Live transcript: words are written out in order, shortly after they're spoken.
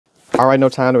All right, no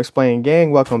time to explain, gang.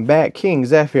 Welcome back.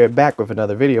 KingXeph here, back with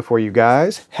another video for you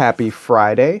guys. Happy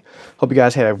Friday. Hope you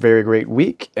guys had a very great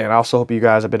week, and I also hope you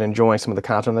guys have been enjoying some of the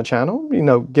content on the channel. You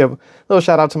know, give a little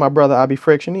shout out to my brother Obby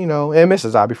Friction, you know, and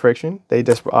Mrs. Obby Friction. They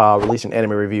just released an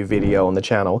anime review video on the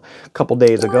channel a couple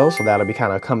days ago, so that'll be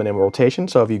kind of coming in rotation.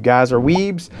 So if you guys are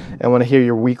weebs and want to hear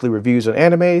your weekly reviews on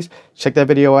animes, check that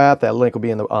video out. That link will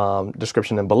be in the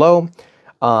description and below.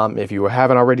 If you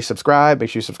haven't already subscribed,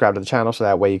 make sure you subscribe to the channel so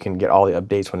that way you can get all the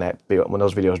updates when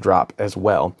those videos drop as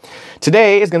well.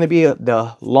 Today is going to be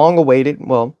the long-awaited,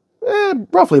 well,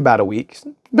 roughly about a week. It's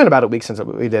been about a week since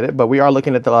we did it, but we are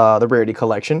looking at the Rarity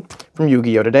Collection from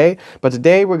Yu-Gi-Oh! Today. But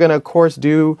today we're going to, of course,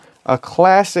 do a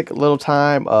classic little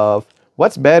time of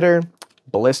what's better,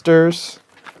 blisters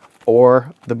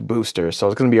or the boosters. So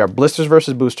it's going to be our blisters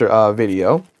versus booster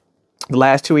video. The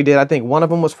last two we did, I think one of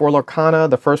them was for Lorcana.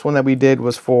 The first one that we did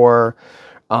was for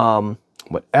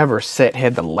whatever set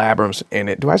had the labyrinths in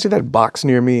it. Do I see that box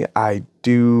near me? I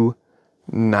do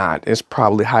not. It's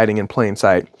probably hiding in plain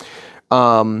sight.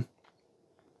 But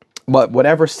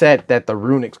whatever set that the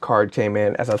Runics card came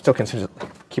in, as I'm still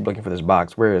keep looking for this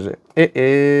box. Where is it? It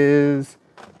is,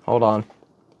 hold on.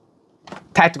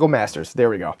 Tactical Masters. There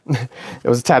we go. It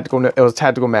was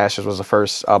Tactical Masters was the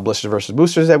first Blisters versus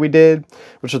Boosters that we did,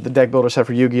 which was the deck builder set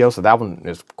for Yu-Gi-Oh! So that one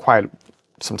is quite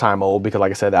some time old because, like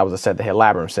I said, that was a set that had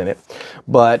labyrinths in it.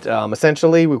 But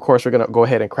essentially, of course, we're going to go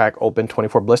ahead and crack open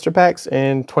 24 blister packs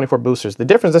and 24 boosters. The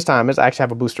difference this time is I actually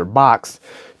have a booster box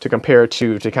to compare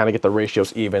to kind of get the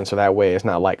ratios even, so that way it's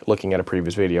not like looking at a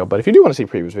previous video. But if you do want to see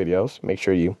previous videos, make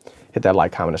sure you hit that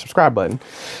like, comment, and subscribe button,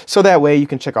 so that way you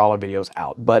can check all our videos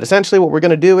out. But essentially what we're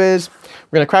going to do is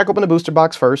we're going to crack open the booster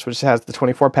box first, which has the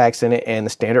 24 packs in it and the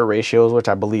standard ratios, which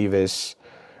I believe is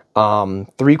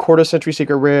 3/4 century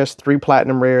secret rares, 3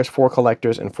 platinum rares, 4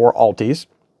 collectors, and 4 alties.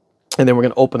 And then we're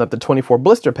going to open up the 24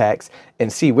 blister packs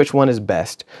and see which one is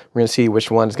best. We're going to see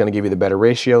which one is going to give you the better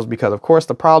ratios, because of course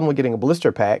the problem with getting a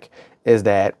blister pack is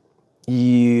that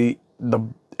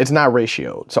it's not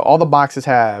ratioed. So all the boxes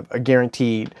have a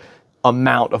guaranteed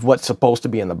amount of what's supposed to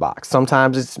be in the box.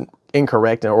 Sometimes it's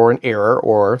incorrect or an error,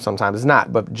 or sometimes it's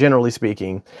not. But generally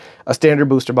speaking, a standard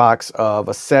booster box of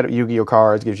a set of Yu-Gi-Oh!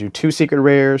 Cards gives you 2 secret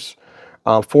rares,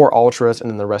 4 ultras,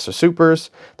 and then the rest are supers.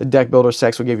 The deck builder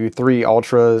sets will give you 3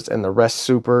 ultras and the rest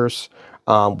supers,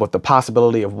 with the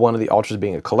possibility of one of the ultras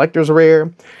being a collector's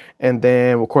rare. And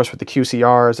then, of course, with the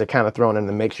QCRs, they're kind of thrown in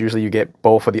the mix. Usually you get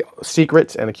both of the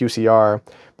secrets and a QCR,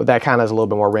 but that kind of is a little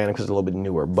bit more random because it's a little bit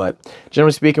newer. But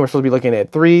generally speaking, we're supposed to be looking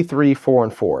at 3, 3, 4,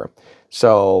 and 4.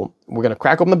 So we're going to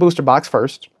crack open the booster box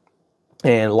first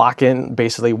and lock in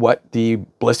basically what the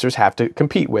blisters have to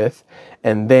compete with.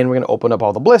 And then we're going to open up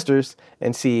all the blisters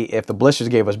and see if the blisters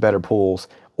gave us better pulls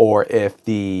or if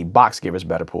the box gave us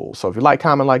better pulls. So if you like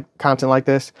content like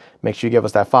this, make sure you give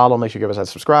us that follow, make sure you give us that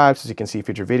subscribe so you can see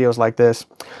future videos like this.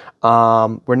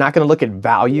 We're not going to look at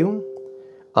value.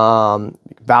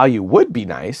 Value would be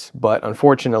nice, but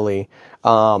unfortunately,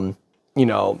 you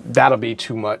know, that'll be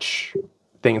too much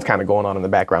things kind of going on in the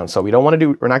background. So we're not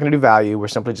going to do value. We're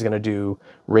simply just going to do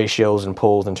ratios and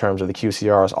pulls in terms of the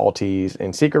QCRs, alties,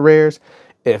 and secret rares.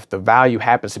 If the value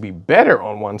happens to be better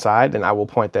on one side, then I will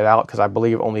point that out, because I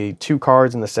believe only 2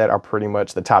 cards in the set are pretty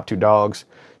much the top 2 dogs.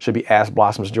 Should be Ash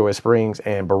Blossoms Joyous Springs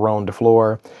and Baronne de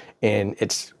Fleur in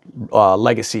its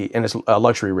legacy and its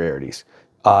luxury rarities.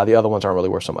 The other ones aren't really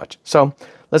worth so much. So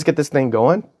let's get this thing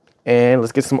going. And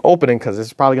let's get some opening, because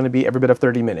it's probably going to be every bit of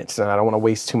 30 minutes. And I don't want to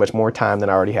waste too much more time than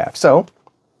I already have. So,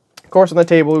 of course, on the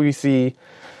table, we see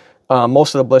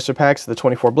most of the blister packs, the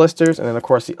 24 blisters. And then, of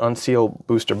course, the unsealed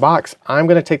booster box. I'm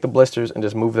going to take the blisters and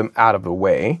just move them out of the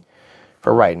way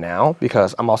for right now,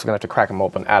 because I'm also going to have to crack them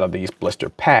open out of these blister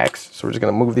packs. So we're just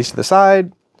going to move these to the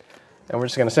side. And we're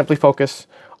just going to simply focus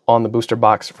on the booster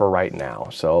box for right now.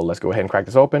 So let's go ahead and crack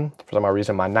this open. For some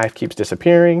reason, my knife keeps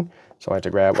disappearing. So I have to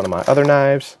grab one of my other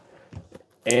knives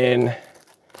in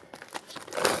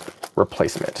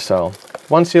replacement. So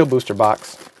one sealed booster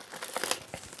box.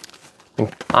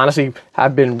 And honestly, I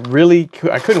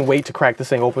couldn't wait to crack this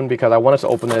thing open, because I wanted to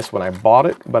open this when I bought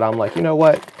it, but I'm like, you know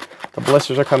what? The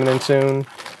blisters are coming in soon.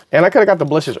 And I could have got the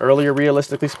blisters earlier,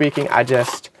 realistically speaking.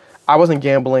 I wasn't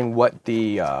gambling what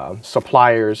the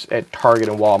suppliers at Target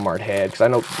and Walmart had, because I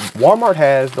know Walmart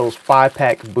has those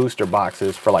 5-pack booster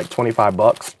boxes for like 25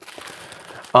 bucks.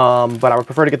 But I would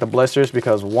prefer to get the blisters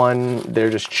because, one, they're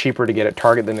just cheaper to get at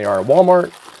Target than they are at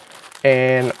Walmart.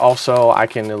 And also I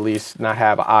can at least not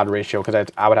have an odd ratio, because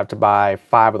I would have to buy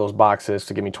 5 of those boxes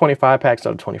to give me 25 packs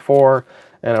out of 24.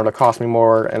 And it would have cost me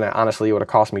more. And honestly, it would have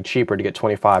cost me cheaper to get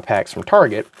 25 packs from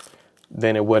Target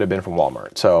than it would have been from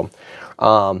Walmart. So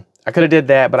I could have did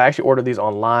that, but I actually ordered these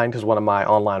online because one of my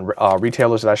online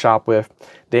retailers that I shop with,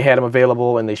 they had them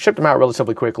available and they shipped them out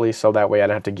relatively quickly. So that way I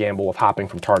didn't have to gamble with hopping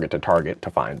from Target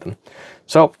to find them.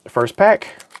 So first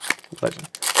pack,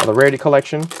 the Rarity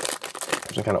Collection.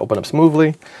 Just kind of open up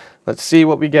smoothly. Let's see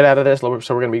what we get out of this. So we're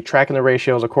going to be tracking the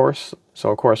ratios, of course.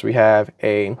 So of course we have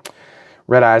a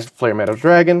Red Eyes Flare Metal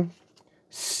Dragon,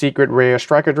 Secret Rare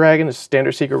Striker Dragon, is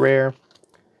standard secret rare,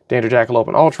 Danger Jackalope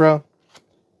in Ultra,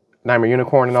 Nightmare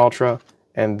Unicorn in Ultra,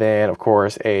 and then, of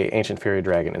course, a Ancient Fairy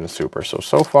Dragon in the Super.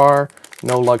 So far,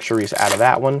 no luxuries out of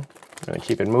that one. I'm going to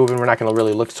keep it moving. We're not going to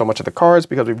really look so much at the cards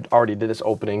because we already did this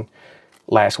opening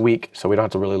last week, so we don't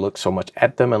have to really look so much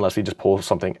at them unless we just pull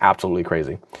something absolutely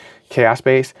crazy. Chaos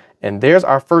Base, and there's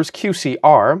our first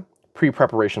QCR,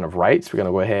 Pre-Preparation of Rites. We're going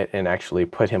to go ahead and actually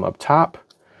put him up top,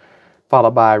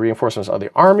 followed by Reinforcements of the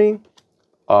Army,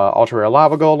 Ultra Rare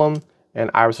Lava Golem, and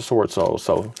Iris of Sword Soul.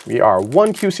 So we are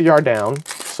one QCR down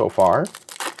so far.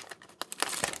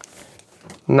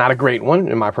 Not a great one,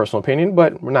 in my personal opinion,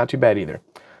 but we're not too bad either.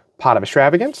 Pot of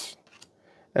Extravagance.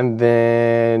 And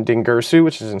then Dingirsu,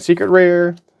 which is in Secret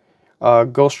Rare.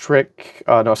 Ghost Trick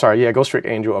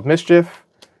Angel of Mischief.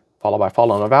 Followed by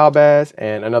Fallen of Albaz.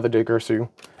 And another Dingirsu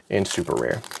in Super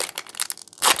Rare.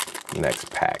 Next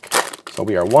pack. So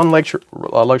we are one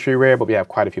luxury rare, but we have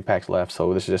quite a few packs left.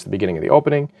 So this is just the beginning of the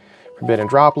opening. Forbidden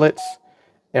Droplets,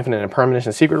 Infinite Impermanence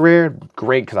and Secret Rare.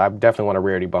 Great, because I definitely want a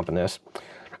rarity bump in this.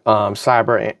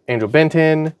 Cyber Angel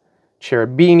Benton,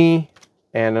 Cherubini,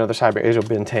 and another Cyber Angel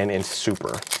Benton in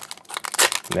Super.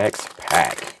 Next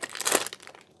pack.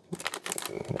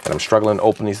 And I'm struggling to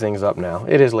open these things up now.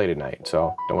 It is late at night,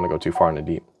 so don't want to go too far in the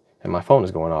deep. And my phone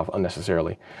is going off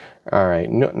unnecessarily. All right,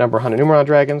 number 100 Numeron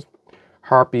Dragons,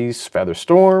 Harpies Feather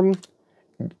Storm,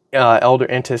 Elder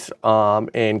Entis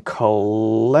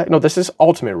this is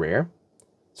Ultimate Rare.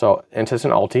 So Entis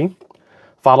and Ulti.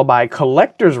 Followed by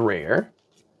Collector's Rare,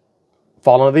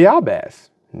 Fallen of the Albaz.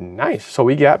 Nice. So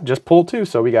we got just pulled two.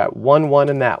 So we got 1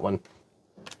 in that one.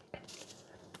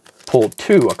 Pulled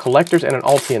two, a Collector's and an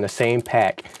Ulti in the same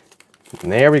pack.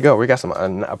 And there we go. We got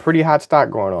a pretty hot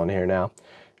stock going on here now.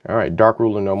 All right, Dark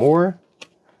Ruler No More.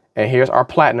 And here's our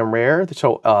Platinum Rare.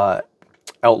 So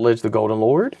Outledge the Golden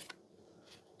Lord.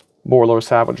 Borlord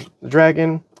Savage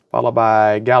Dragon, followed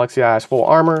by Galaxy Eyes Full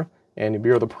Armor, and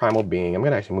Nibiru the Primal Being. I'm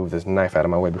going to actually move this knife out of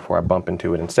my way before I bump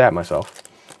into it and stab myself.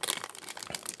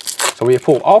 So we have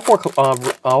pulled all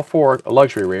four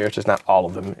luxury rares, just not all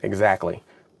of them exactly.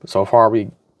 But so far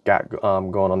we got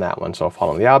going on that one. So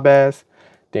Fallen the Albaz,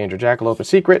 Danger Jackalope and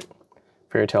Secret,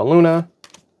 Fairy Tale Luna,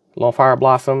 Lone Fire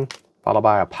Blossom, followed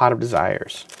by a Pot of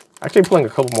Desires. Actually pulling a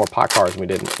couple more pot cards than we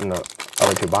did in the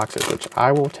other two boxes, which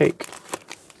I will take.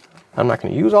 I'm not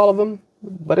going to use all of them,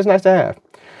 but it's nice to have.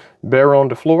 Baron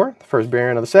de Fleur, the first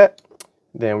Baron of the set.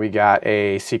 Then we got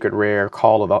a Secret Rare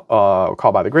Call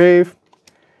by the Grave.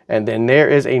 And then there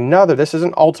is another, this is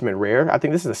an Ultimate Rare. I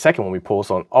think this is the second one we pulled,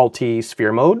 so an Ulti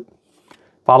Sphere Mode.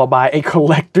 Followed by a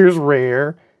Collector's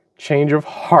Rare Change of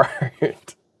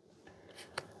Heart.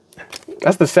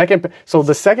 That's the second. So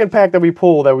the second pack that we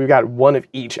pulled, that we got one of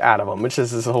each out of them, which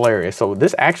is hilarious. So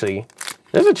this actually,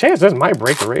 there's a chance this might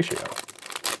break the ratio.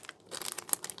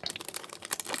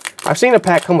 I've seen a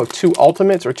pack come with 2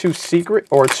 Ultimates or 2 Secret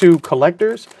or 2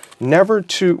 Collectors, never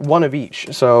one of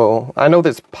each. So I know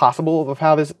that's possible of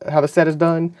how the set is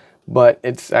done, but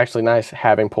it's actually nice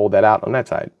having pulled that out on that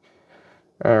side.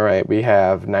 All right, we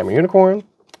have Nightmare Unicorn,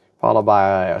 followed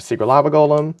by a Secret Lava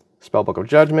Golem, Spellbook of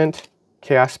Judgment,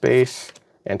 Chaos Space,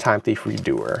 and Time Thief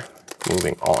Redoer.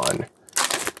 Moving on.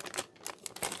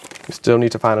 We still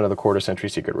need to find another quarter century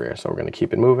secret rare, so we're going to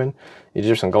keep it moving.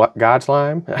 Egyptian God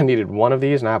Slime. I needed one of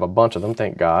these, and I have a bunch of them,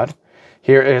 thank God.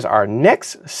 Here is our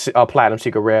next Platinum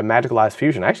Secret Rare, Magicalized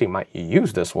Fusion. I actually might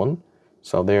use this one.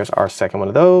 So there's our second one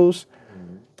of those.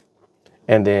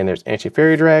 And then there's Ancient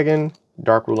Fairy Dragon,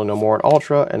 Dark Ruler No More and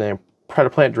Ultra, and then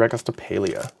Predaplant Direct Us to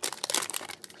Palia.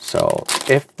 So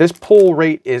if this pull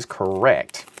rate is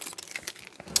correct,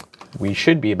 we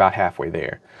should be about halfway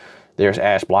there. There's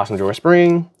Ash Blossom Joy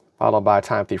Spring, followed by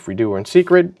Time Thief Redoer and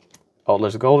Secret,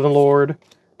 Outledge the Golden Lord,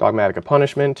 Dogmatic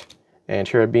Punishment, and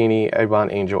Cherubini,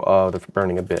 Ebon Angel of the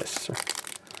Burning Abyss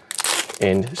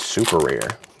in Super Rare.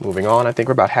 Moving on, I think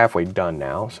we're about halfway done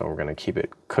now, so we're going to keep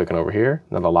it cooking over here.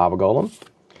 Another Lava Golem,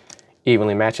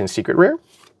 Evenly Matching Secret Rare,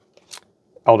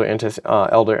 Elder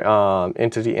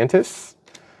Entity Entis,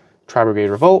 Tri-Brigade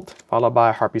Revolt, followed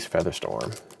by Harpy's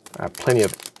Featherstorm. I have plenty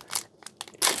of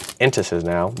Entises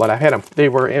now, but I had them. They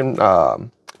were in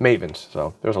Mavens,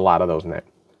 so there's a lot of those in that.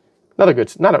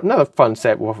 Another fun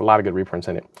set with a lot of good reprints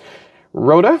in it.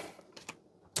 Rhoda.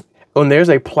 Oh, and there's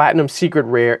a Platinum Secret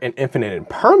Rare and Infinite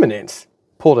Impermanence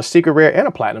Pulled a secret rare and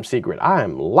a platinum secret. I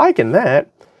am liking that.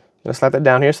 Let's slap that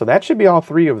down here. So that should be all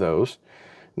 3 of those.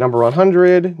 Number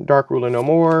 100, Dark Ruler No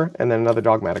More, and then another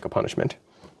Dogmatic of Punishment.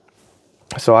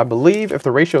 So I believe if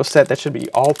the ratio is set, that should be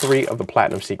all 3 of the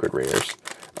platinum secret rares.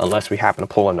 Unless we happen to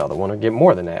pull another one or get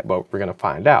more than that, but we're going to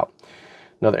find out.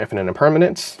 Another Infinite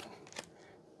Impermanence,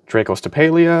 Draco's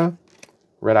Tapalia,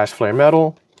 Red Eyes Flare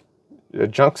Metal, a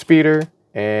Junk Speeder,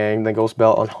 and then Ghost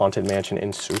Belt on Haunted Mansion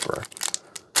in Super.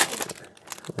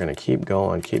 We're going to keep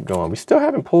going, keep going. We still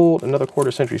haven't pulled another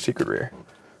Quarter Century secret rare,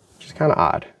 which is kind of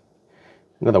odd.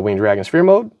 Another Winged Dragon Sphere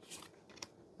Mode,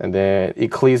 and then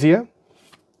Ecclesia,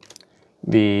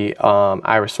 the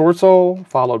Iris Sword Soul,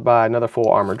 followed by another Full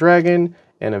Armor Dragon,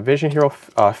 and a Vision Hero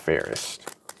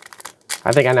Fairest.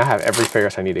 I think I now have every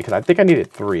Fairest I needed, because I think I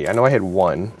needed 3. I know I had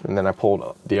 1, and then I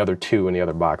pulled the other 2 in the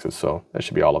other boxes, so that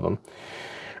should be all of them.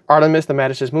 Artemis, the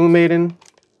Magis's Moon Maiden,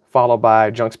 followed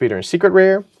by Junk Speeder and Secret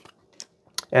Rare.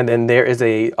 And then there is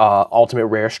a Ultimate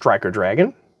Rare Striker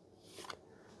Dragon,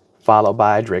 followed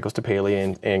by Draco's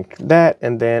Tapalia and that,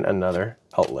 and then another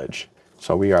Outledge.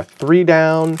 So we are 3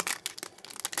 down.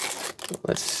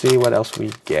 Let's see what else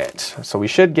we get. So we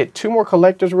should get 2 more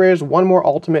Collector's Rares, 1 more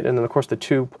Ultimate, and then of course the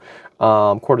 2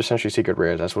 Quarter Century Secret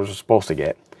Rares. That's what we're supposed to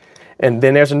get. And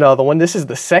then there's another one. This is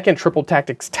the second Triple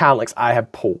Tactics Talents I have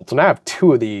pulled. So now I have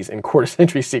 2 of these in Quarter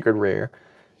Century Secret Rare.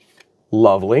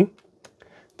 Lovely.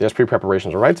 There's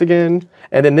Pre-Preparations of Rites again.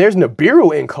 And then there's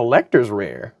Nibiru in Collector's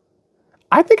Rare.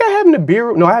 I think I have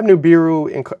Nibiru. No, I have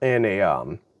Nibiru in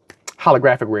a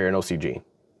holographic rare in OCG.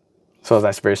 So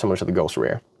that's very similar to the Ghost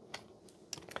Rare.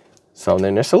 So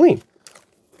then there's Celine.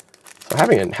 So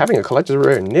having a Collector's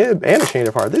Rare Nib and a Chain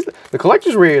of Heart. The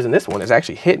Collector's Rares in this one is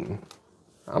actually hidden.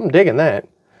 I'm digging that.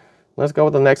 Let's go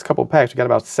with the next couple packs. We got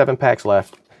about 7 packs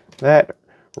left. That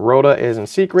Rhoda is in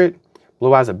Secret.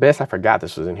 Blue Eyes Abyss. I forgot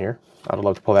this was in here. I'd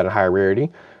love to pull that in higher rarity.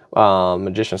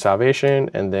 Magician Salvation,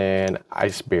 and then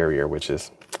Ice Barrier, which is,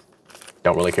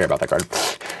 don't really care about that card.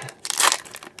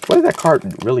 What is that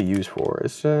card really used for?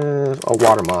 It's a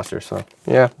water monster, so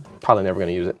yeah, probably never going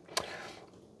to use it.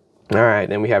 All right,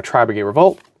 then we have Tri-Brigade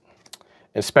Revolt,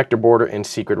 Inspector Border, and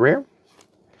Secret Rare.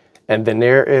 And then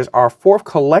there is our 4th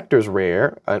Collector's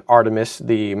Rare, an Artemis,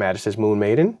 the Magis's Moon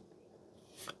Maiden.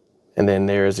 And then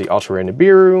there's the Ultra Rare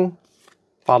Nibiru,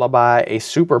 followed by a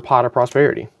Super Pot of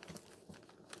Prosperity.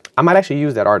 I might actually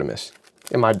use that Artemis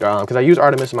in my because I use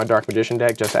Artemis in my Dark Magician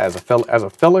deck just as a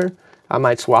filler. I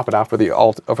might swap it out for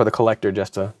the Collector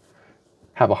just to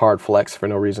have a hard flex for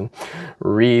no reason.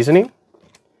 Reasoning,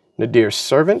 Nadir's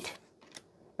Servant,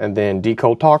 and then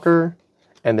Decode Talker,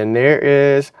 and then there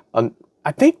is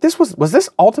I think this was this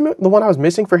Ultimate the one I was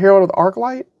missing for Herald of the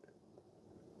Arclight?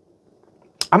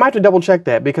 I might have to double check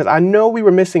that because I know we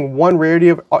were missing 1 rarity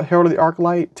of Herald of the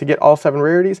Arclight to get all 7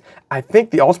 rarities. I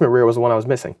think the Ultimate Rare was the one I was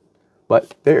missing.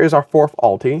 But there is our 4th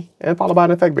Ulti, and followed by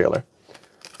an Effect Veiler.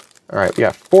 All right, we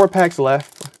have 4 packs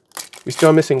left. We're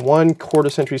still missing 1 Quarter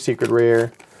Century Secret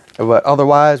Rare. But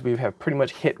otherwise, we have pretty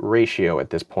much hit ratio at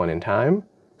this point in time.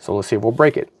 So let's see if we'll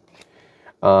break it.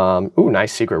 Ooh,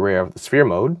 nice Secret Rare of the Sphere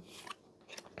Mode.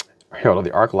 Herald of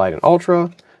the Arclight in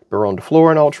Ultra. Baronne de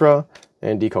Fleur in Ultra.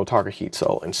 And Decode Talker Heat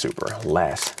Soul in Super.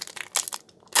 Last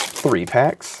 3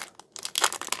 packs.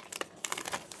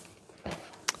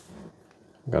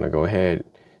 I'm going to go ahead.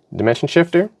 Dimension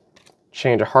Shifter.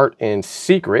 Change of Heart in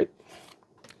Secret.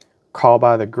 Call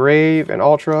by the Grave in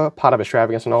Ultra. Pot of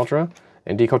Extravagance in Ultra.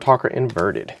 And Decode Talker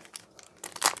Inverted.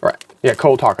 All right. Yeah,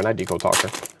 Cold Talker, not Decode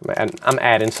Talker. I'm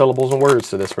adding syllables and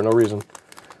words to this for no reason.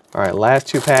 All right, last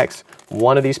 2 packs.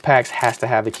 One of these packs has to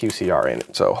have the QCR in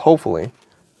it. So hopefully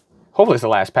it's the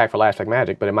last pack for Last Pack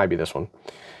Magic, but it might be this one.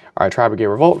 All right, Tri-Brigade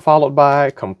Revolt, followed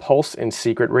by Compulse in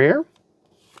Secret Rare,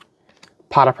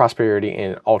 Pot of Prosperity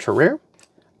in Ultra Rare,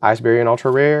 Ice Barrier in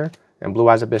Ultra Rare, and Blue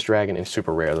Eyes Abyss Dragon in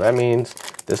Super Rare. That means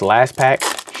this last pack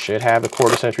should have the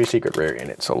Quarter Century Secret Rare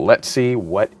in it. So let's see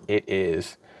what it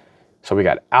is. So we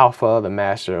got Alpha, the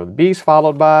Master of the Beast,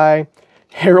 followed by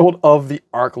Herald of the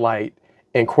Arclight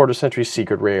and Quarter Century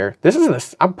Secret Rare. This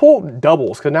is I pulled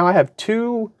doubles because now I have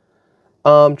 2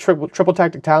 triple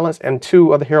tactic talents and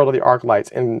 2 of the Herald of the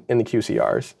Arclights in the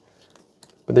QCRs.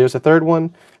 But there's a 3rd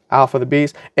one, Alpha the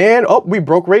Beast, and oh, we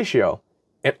broke ratio,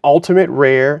 an Ultimate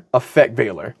Rare Effect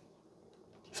Veiler.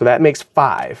 So that makes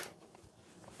 5.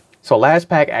 So last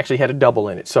pack actually had a double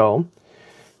in it. So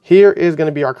here is going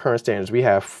to be our current standards. We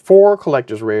have 4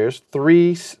 Collector's Rares,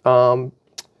 3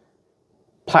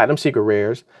 Platinum Secret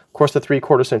Rares, of course the 3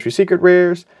 Quarter Century Secret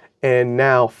Rares, and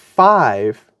now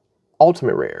 5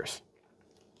 Ultimate Rares.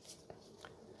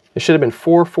 It should have been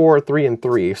 4, 4, 3, and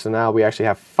 3. So now we actually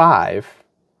have 5,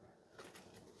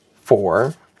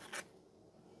 4,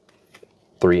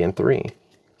 3 and 3.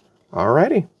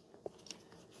 Alrighty.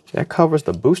 That covers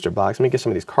the booster box. Let me get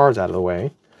some of these cards out of the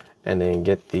way and then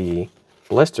get the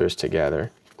blisters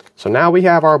together. So now we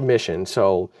have our mission.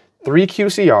 So 3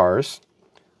 QCRs,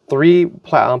 3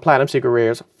 Platinum Secret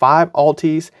Rares, 5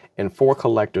 Altis, and 4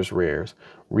 Collector's Rares.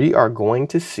 We are going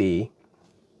to see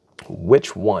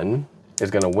which one is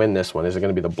going to win this one. Is it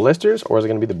going to be the blisters or is it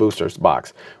going to be the boosters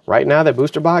box? Right now, that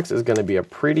booster box is going to be a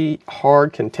pretty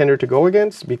hard contender to go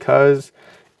against because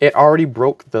it already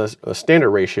broke the standard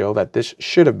ratio that this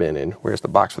should have been in. Where's the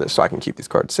box for this so I can keep these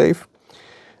cards safe?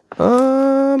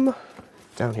 Down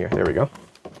here. There we go.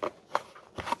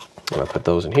 I'm going to put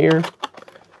those in here.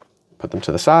 Put them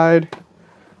to the side.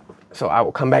 So I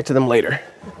will come back to them later.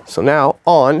 So now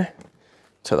on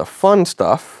to the fun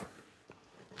stuff.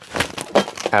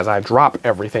 As I drop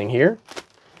everything here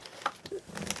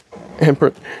and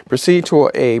proceed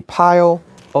to a pile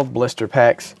of blister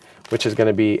packs, which is going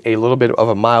to be a little bit of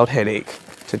a mild headache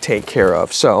to take care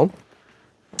of. So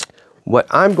what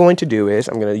I'm going to do is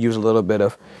I'm going to use a little bit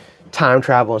of time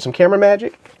travel and some camera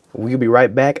magic. We'll be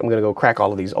right back. I'm going to go crack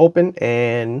all of these open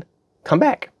and come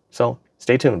back. So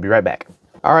stay tuned. Be right back.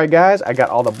 All right, guys, I got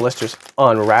all the blisters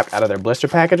unwrapped out of their blister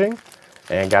packaging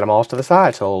and got them all to the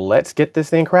side. So let's get this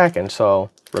thing cracking. So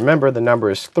remember, the number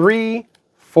is 3,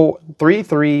 4,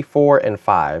 and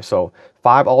 5. So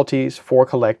 5 Altis, 4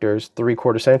 Collectors, 3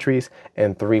 Quarter Centuries,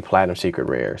 and 3 Platinum Secret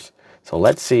Rares. So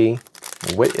let's see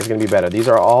what is going to be better. These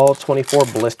are all 24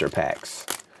 blister packs.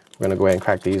 We're going to go ahead and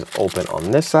crack these open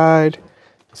on this side.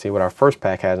 See what our first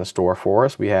pack has in store for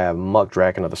us. We have Muck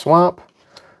Dragon of the Swamp,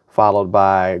 followed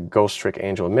by Ghost Trick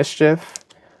Angel of Mischief,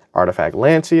 Artifact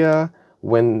Lancia,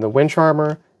 the Wind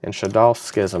Charmer, and Shaddoll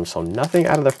Schism. So nothing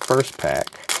out of the first pack.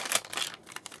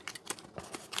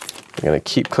 I'm going to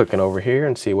keep cooking over here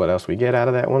and see what else we get out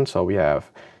of that one. So we have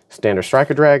Standard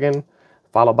Striker Dragon,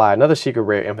 followed by another Secret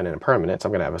Rare Infinite Impermanence.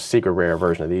 I'm going to have a Secret Rare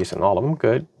version of these and all of them.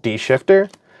 Good. D-Shifter.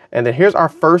 And then here's our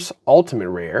first Ultimate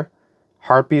Rare,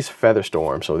 Harpy's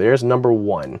Featherstorm. So there's number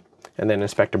 1. And then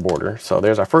Inspector Border. So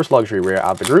there's our first Luxury Rare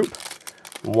out of the group.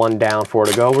 1 down, 4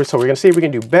 to go. So we're going to see if we can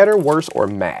do better, worse, or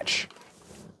match.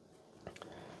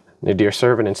 Nadir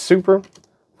Servant in Super,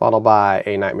 followed by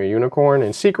a Nightmare Unicorn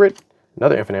in Secret,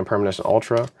 another Infinite Impermanence in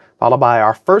Ultra, followed by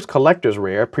our first Collector's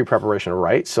Rare, Pre-Preparation of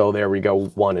Rites. So there we go,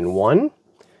 1 and 1,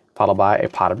 followed by a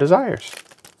Pot of Desires.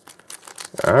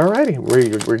 Alrighty,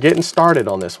 we're getting started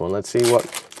on this one. Let's see what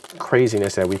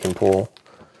craziness that we can pull.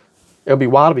 It'll be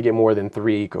wild if we get more than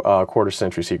 3 Quarter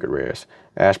Century Secret Rares.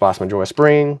 Ash Blossom Joy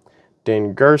Spring,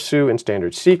 Dengursu in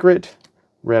Standard Secret,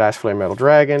 Red Ice Flare Metal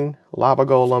Dragon, Lava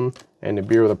Golem, and the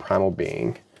Nibiru the Primal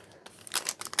Being.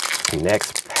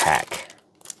 Next pack.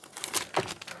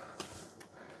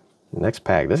 Next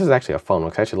pack. This is actually a fun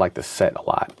one because I actually like the set a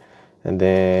lot. And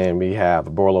then we have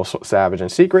Borlo Savage in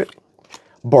Secret,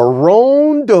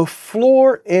 Baron de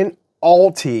Fleur in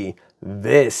Alti.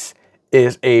 This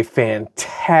is a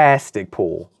fantastic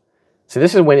pull. So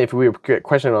this is when, if we were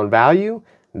questioning on value,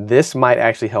 this might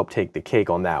actually help take the cake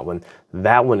on that one.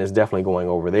 That one is definitely going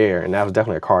over there, and that was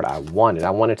definitely a card I wanted. I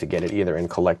wanted to get it either in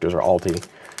Collectors or Alti.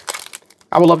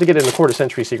 I would love to get it in the Quarter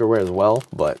Century Secret Rare as well,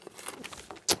 but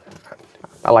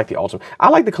I like the Ultimate. I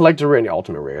like the Collector Rare and the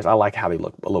Ultimate Rares. I like how they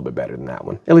look a little bit better than that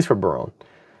one, at least for Baron.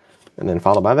 And then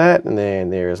followed by that, and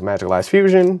then there's Magical Ice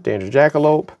Fusion, Danger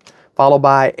Jackalope, followed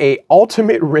by a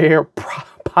Ultimate Rare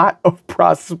Pot of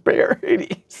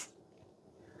Prosperities.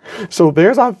 So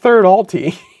there's our third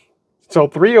Alti. So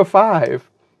 3 of 5.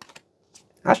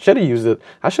 I should have used it.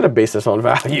 I should have based this on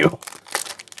value.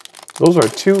 Those are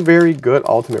 2 very good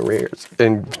Ultimate Rares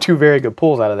and 2 very good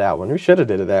pulls out of that one. We should have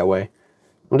did it that way.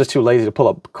 I'm just too lazy to pull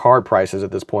up card prices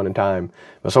at this point in time.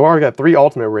 But so we already got 3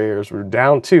 Ultimate Rares. We're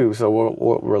down 2, so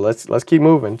let's keep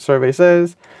moving. Survey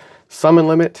says Summon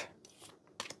Limit,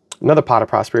 another Pot of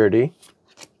Prosperity,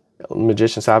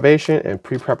 Magician Salvation, and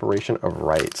Pre-Preparation of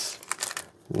Rites.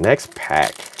 Next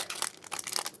pack.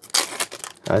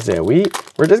 I said we're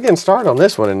just getting started on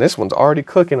this one, and this one's already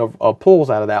cooking of pulls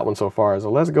out of that one so far. So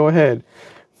let's go ahead.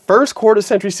 First Quarter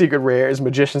Century Secret Rare is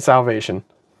Magician Salvation.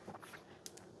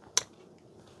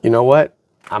 You know what?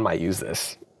 I might use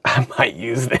this. I might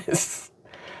use this.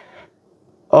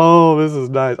 Oh, this is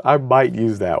nice. I might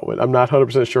use that one. I'm not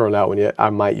 100% sure on that one yet. I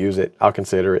might use it. I'll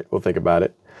consider it. We'll think about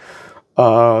it.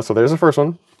 So there's the first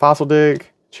one. Fossil Dig,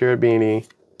 Cherubini,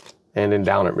 and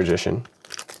Endowment Magician.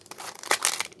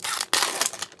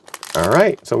 All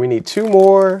right, so we need 2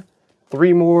 more,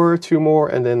 3 more, 2 more,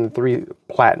 and then 3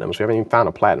 platinums. We haven't even found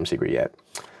a platinum secret yet.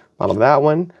 Bottom of that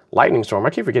one, Lightning Storm. I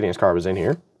keep forgetting his card was in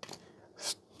here.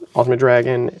 Ultimate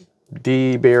Dragon,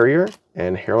 D Barrier,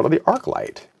 and Herald of the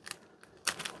Arclight.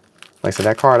 Like I said,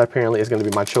 that card apparently is going to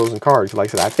be my chosen card. So like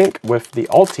I said, I think with the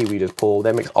ulti we just pulled,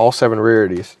 that makes all 7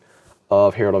 rarities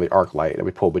of Herald of the Arclight that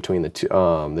we pulled between the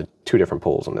two different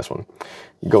pulls on this one.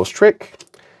 Ghost Trick.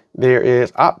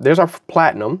 There's our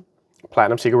Platinum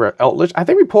Secret Rare Eldritch. I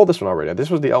think we pulled this one already.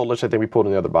 This was the Eldritch I think we pulled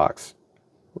in the other box.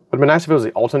 Would have been nice if it was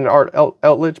the alternate art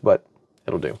Eldritch, but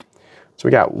it'll do. So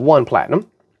we got 1 Platinum,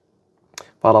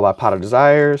 followed by Pot of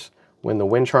Desires, Win the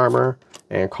Wind Charmer,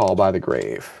 and Call by the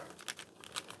Grave.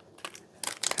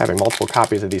 Having multiple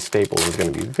copies of these staples is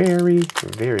going to be very,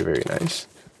 very, very nice.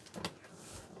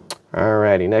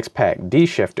 Alrighty, next pack.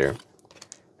 D-Shifter.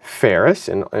 Ferris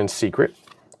in Secret.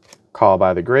 Call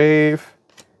by the Grave.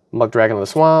 Muck Dragon of the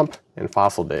Swamp. And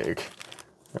Fossil Dig.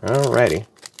 Alrighty.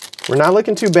 We're not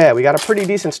looking too bad. We got a pretty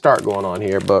decent start going on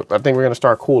here, but I think we're going to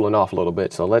start cooling off a little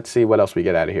bit. So let's see what else we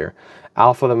get out of here.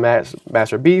 Alpha the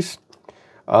Master Beast.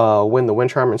 Win the Wind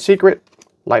Charmer in Secret.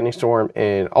 Lightning Storm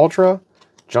in Ultra.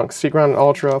 Junk Secret in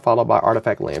Ultra, followed by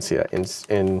Artifact Lancia in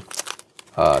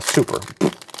Super.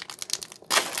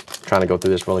 Trying to go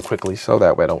through this really quickly so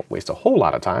that way I don't waste a whole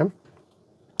lot of time.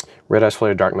 Red Ice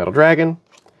Flare Dark Metal Dragon,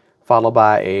 followed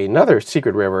by another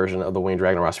secret rare version of the Winged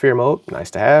Dragon Raw Sphere mode. Nice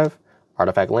to have.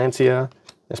 Artifact Lancia,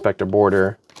 Inspector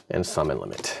Border, and Summon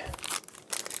Limit.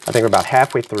 I think we're about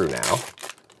halfway through now.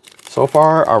 So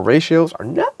far, our ratios are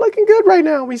not looking good right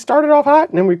now. We started off hot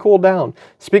and then we cooled down.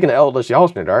 Speaking of Eldritch, the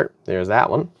alternate art, there's that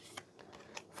one.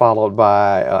 Followed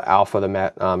by Alpha the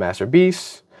Master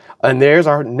Beast. And there's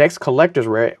our next collector's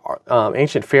rare,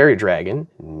 Ancient Fairy Dragon.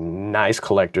 Nice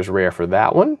collector's rare for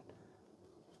that one.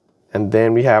 And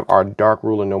then we have our Dark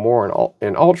Ruler No More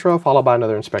in Ultra, followed by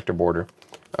another Inspector Border.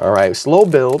 All right, slow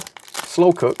build,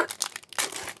 slow cook.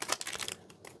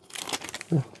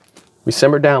 We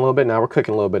simmered down a little bit, now we're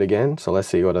cooking a little bit again. So let's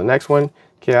see, go to the next one.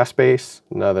 Chaos Space,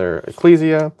 another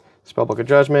Ecclesia, Spellbook of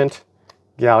Judgment,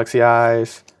 Galaxy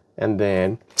Eyes, and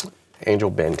then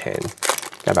Angel Ben 10.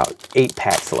 Got about 8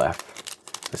 packs left.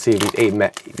 Let's see if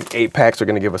these 8 packs are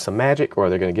gonna give us some magic or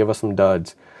they're gonna give us some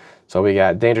duds. So we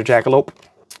got Danger Jackalope,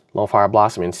 Longfire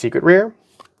Blossom in Secret Rare,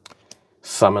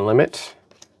 Summon Limit,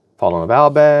 Fallen of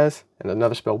Albaz, and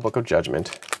another Spellbook of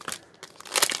Judgment.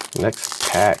 Next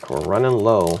pack, we're running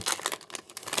low.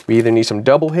 We either need some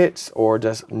double hits or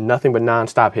just nothing but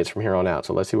non-stop hits from here on out.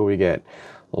 So let's see what we get.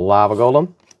 Lava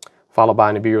Golem, followed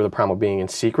by Nibiru of the Primal Being in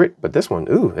Secret. But this one,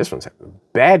 ooh, this one's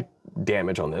bad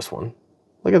damage on this one.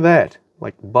 Look at that,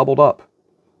 like bubbled up.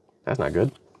 That's not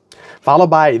good. Followed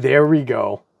by, there we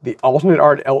go, the alternate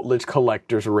art Eldritch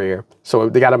Collector's Rare. So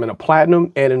they got them in a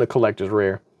Platinum and in a Collector's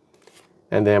Rare.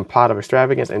 And then Pot of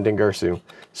Extravagance and Dingirsu.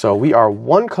 So we are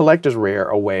 1 Collector's Rare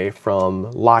away from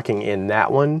locking in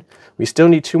that one. We still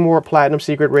need 2 more Platinum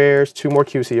Secret Rares, 2 more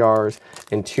QCRs,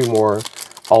 and 2 more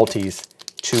Altis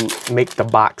to make the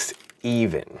box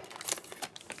even.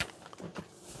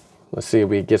 Let's see if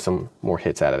we get some more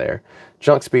hits out of there.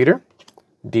 Junk Speeder,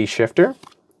 D-Shifter,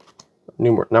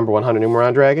 number 100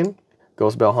 Numeron Dragon,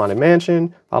 Ghost Bell Haunted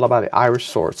Mansion, followed by the Irish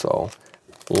Sword Soul.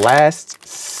 Last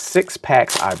 6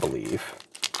 packs, I believe.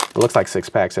 It looks like 6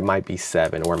 packs. It might be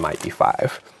 7 or it might be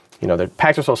 5. You know, the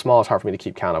packs are so small, it's hard for me to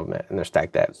keep count of them, and they're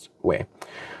stacked that way.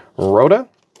 Rhoda,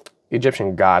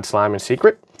 Egyptian God Slime in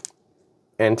Secret,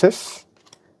 Entis,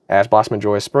 Ash Blossom and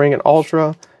Joyous Spring in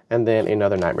Ultra, and then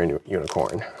another Nightmare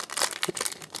Unicorn.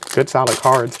 Good solid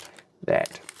cards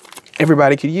that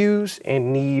everybody could use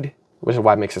and need, which is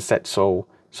why it makes the set so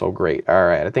great. All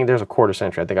right, I think there's a quarter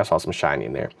century. I think I saw some shiny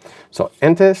in there. So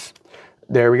Entis,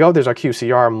 there we go. There's our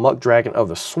QCR, Muck Dragon of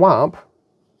the Swamp.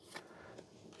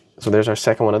 So there's our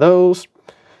second one of those.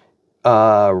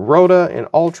 Rhoda in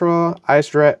Ultra, Ice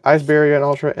Barrier in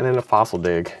Ultra, and then a Fossil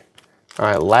Dig. All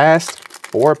right, last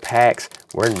 4 packs.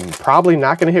 We're probably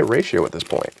not going to hit ratio at this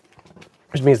point,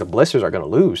 which means the blisters are going to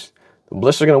lose. The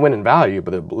blisters are going to win in value,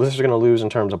 but the blisters are going to lose in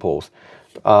terms of pulls.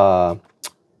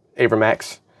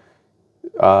 Avramax.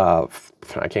 I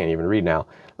can't even read now.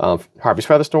 Harpy's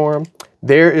Featherstorm.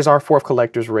 There is our 4th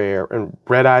Collector's Rare, and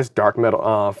Red Eyes Dark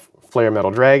Metal Flare Metal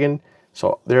Dragon.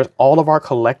 So there's all of our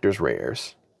Collector's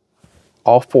Rares.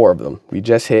 All 4 of them. We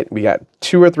just hit. We got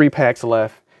 2 or 3 packs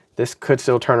left. This could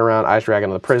still turn around Ice Dragon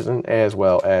of the Prison as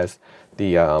well as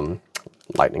the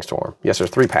Lightning Storm. Yes,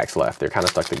 there's 3 packs left. They're kind of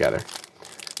stuck together.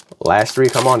 Last 3,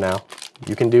 come on now.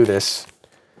 You can do this.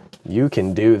 You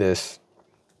can do this.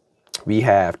 We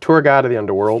have Tour Guide of the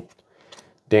Underworld,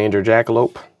 Danger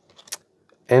Jackalope,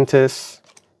 Entis,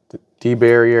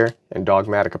 D-Barrier, and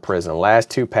Dogmatica Prison. Last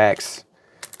 2 packs.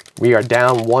 We are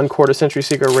down 1 quarter century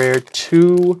secret rare,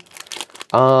 2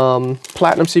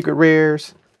 platinum secret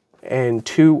rares, and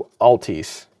 2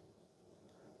 altis.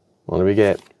 What do we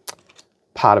get?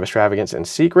 Pot of Extravagance and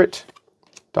Secret,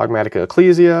 Dogmatica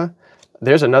Ecclesia,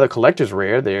 there's another collector's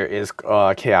rare. There is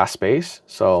Chaos Space.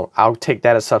 So I'll take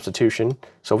that as substitution.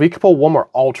 So if we could pull one more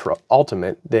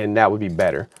ultimate, then that would be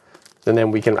better. And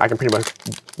then I can pretty much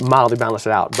mildly balance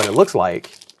it out. But it looks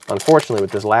like, unfortunately,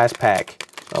 with this last pack,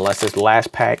 unless this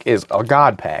last pack is a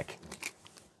God pack,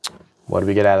 what do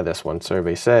we get out of this one?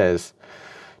 Survey says,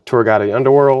 Tour Guide of the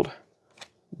Underworld,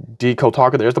 Decode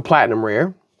Talker. There's the Platinum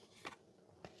Rare.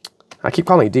 I keep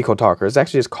calling it Decode Talker. It's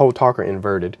actually just Code Talker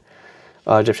inverted.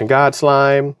 Egyptian God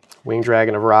Slime, Winged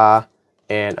Dragon of Ra,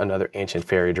 and another Ancient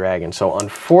Fairy Dragon. So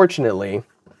unfortunately,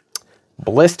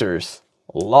 Blisters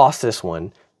lost this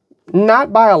one.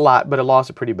 Not by a lot, but it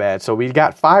lost it pretty bad. So we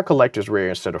got 5 collector's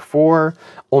rares instead of 4,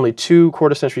 only 2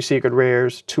 quarter century secret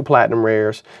rares, 2 platinum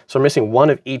rares. So we're missing 1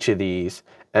 of each of these.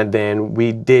 And then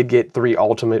we did get 3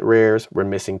 ultimate rares. We're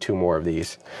missing 2 more of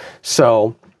these.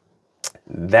 So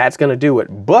that's going to do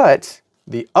it. But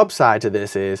the upside to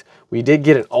this is we did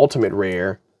get an ultimate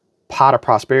rare, Pot of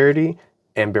Prosperity,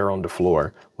 and Baron de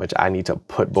Fleur, which I need to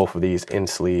put both of these in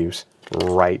sleeves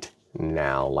right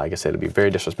now. Like I said, it'd be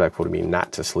very disrespectful to me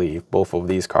not to sleeve both of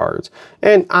these cards.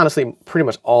 And honestly, pretty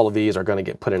much all of these are going to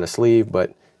get put in a sleeve,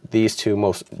 but these 2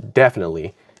 most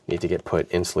definitely need to get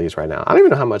put in sleeves right now. I don't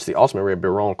even know how much the ultimate rare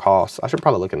Baron costs. I should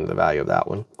probably look into the value of that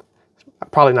one.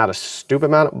 Probably not a stupid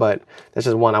amount, but this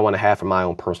is one I want to have for my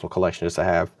own personal collection just to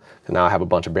have. And now I have a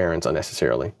bunch of Barons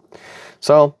unnecessarily.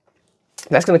 So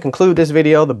that's going to conclude this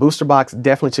video. The booster box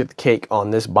definitely took the cake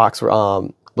on this box,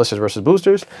 Blisters versus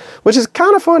Boosters, which is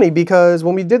kind of funny because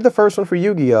when we did the first one for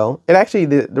Yu-Gi-Oh, it actually,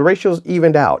 the ratios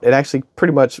evened out. It actually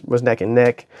pretty much was neck and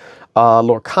neck.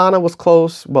 Lorcana was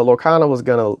close, but Lorcana was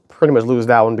going to pretty much lose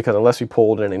that one because unless we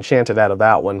pulled an Enchanted out of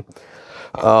that one,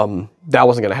 that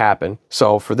wasn't going to happen.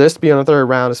 So for this to be on the 3rd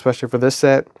round, especially for this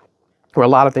set, where a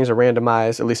lot of things are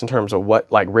randomized, at least in terms of what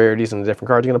like rarities and the different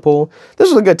cards you're going to pull, this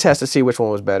was a good test to see which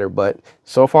one was better. But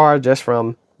so far, just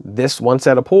from this one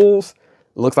set of pulls,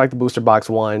 it looks like the booster box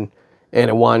won, and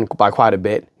it won by quite a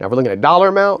bit. Now, if we're looking at dollar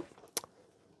amount,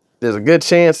 there's a good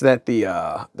chance that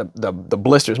the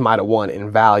Blisters might have won in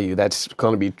value. That's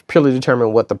going to be purely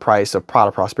determined what the price of Pot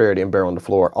of Prosperity and Baron de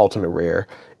Fleur Ultimate Rare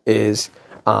is.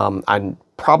 I'm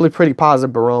probably pretty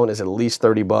positive Baron is at least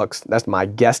 30 bucks. That's my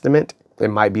guesstimate. It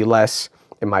might be less.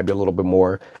 It might be a little bit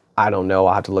more. I don't know.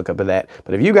 I'll have to look up at that.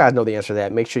 But if you guys know the answer to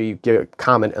that, make sure you give a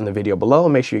comment in the video below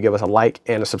and make sure you give us a like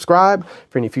and a subscribe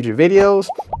for any future videos.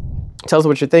 Tell us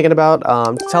what you're thinking about.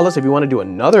 Tell us if you want to do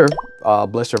another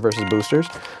blister versus boosters.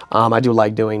 I do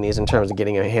like doing these in terms of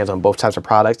getting your hands on both types of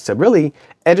products to really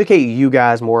educate you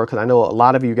guys more, because I know a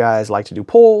lot of you guys like to do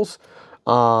pulls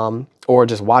or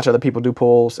just watch other people do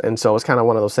pulls. And so it's kind of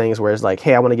one of those things where it's like,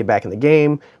 hey, I want to get back in the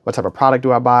game. What type of product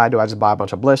do I buy? Do I just buy a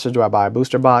bunch of blisters? Do I buy a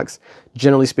booster box?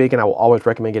 Generally speaking, I will always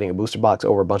recommend getting a booster box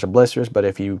over a bunch of blisters. But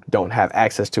if you don't have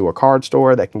access to a card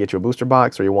store that can get you a booster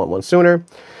box, or you want one sooner,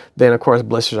 then of course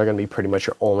blisters are going to be pretty much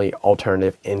your only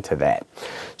alternative into that.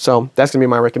 So that's going to be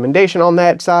my recommendation on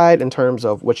that side in terms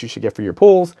of what you should get for your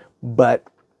pulls. But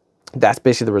that's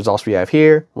basically the results we have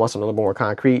here. Want something a little more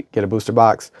concrete, get a booster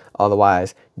box.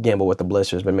 Otherwise, gamble with the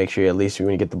blisters, but make sure at least when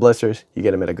you get the blisters, you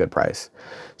get them at a good price.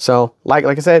 So like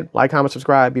I said, like, comment,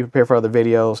 subscribe, be prepared for other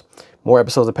videos. More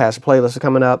episodes of Past Playlists are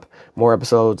coming up. More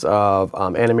episodes of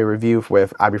anime review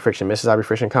with Ivory Friction, Mrs. Ivory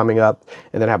Friction coming up.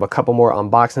 And then I have a couple more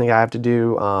unboxing I have to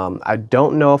do. I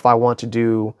don't know if I want to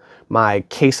do my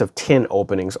case of 10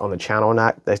 openings on the channel or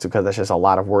not. That's because that's just a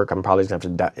lot of work. I'm probably just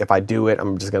gonna have to, if I do it,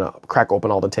 I'm just gonna crack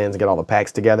open all the 10s and get all the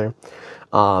packs together.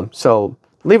 So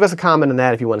leave us a comment on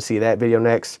that if you want to see that video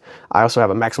next. I also have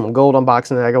a Maximum Gold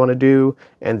unboxing that I want to do.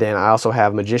 And then I also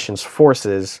have Magician's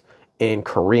Forces in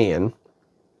Korean.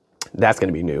 That's going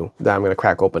to be new that I'm going to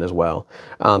crack open as well.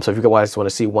 So if you guys want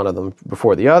to see one of them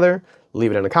before the other,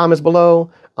 leave it in the comments below.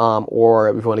 Or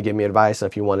if you want to give me advice,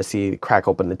 if you want to see crack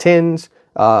open the 10s,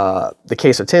 the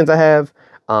case of 10s I have,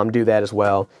 do that as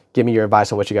well. Give me your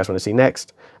advice on what you guys want to see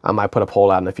next. I might put a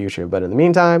poll out in the future. But in the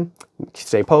meantime,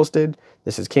 stay posted.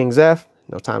 This is KingXeph.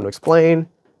 No time to explain.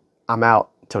 I'm out.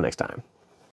 Till next time.